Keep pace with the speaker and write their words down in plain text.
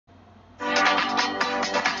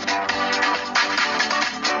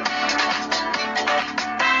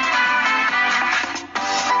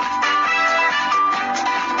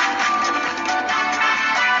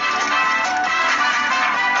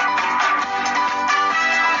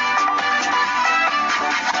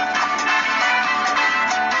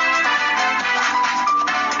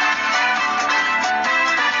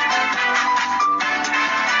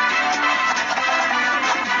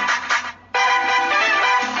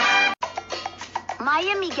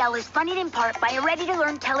Aya Miguel is funded in part by a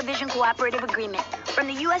ready-to-learn television cooperative agreement from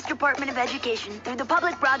the U.S. Department of Education through the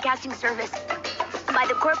Public Broadcasting Service and by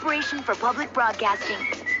the Corporation for Public Broadcasting.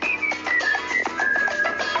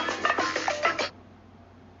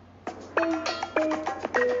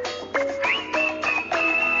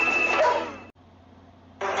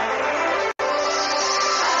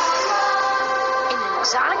 In an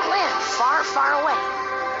exotic land far, far away,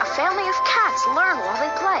 a family of cats learn while they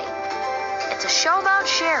play. It's a show about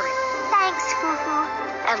sharing. Thanks, Hoo-Hoo.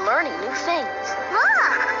 And learning new things.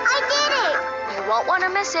 Look, I did it. You won't want to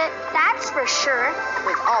miss it. That's for sure.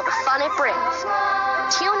 With all the fun it brings.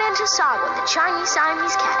 Tune in to Saga the Chinese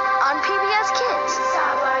Siamese Cat on PBS Kids.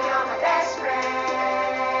 Saga, you're my best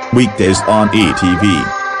friend. Weekdays on ETV.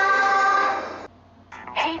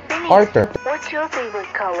 Hey, Finny. Arthur. What's your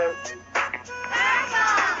favorite color?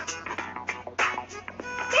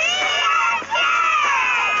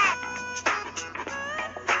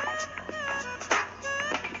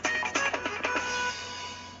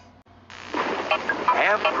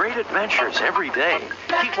 Have great adventures every day.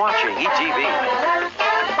 Keep watching ETV.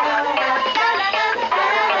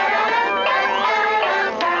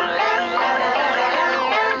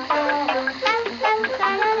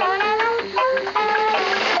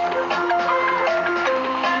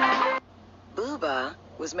 Booba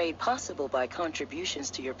was made possible by contributions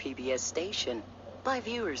to your PBS station by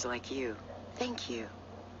viewers like you. Thank you.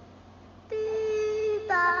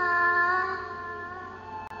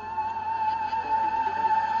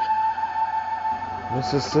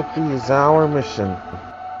 Mississippi is our mission.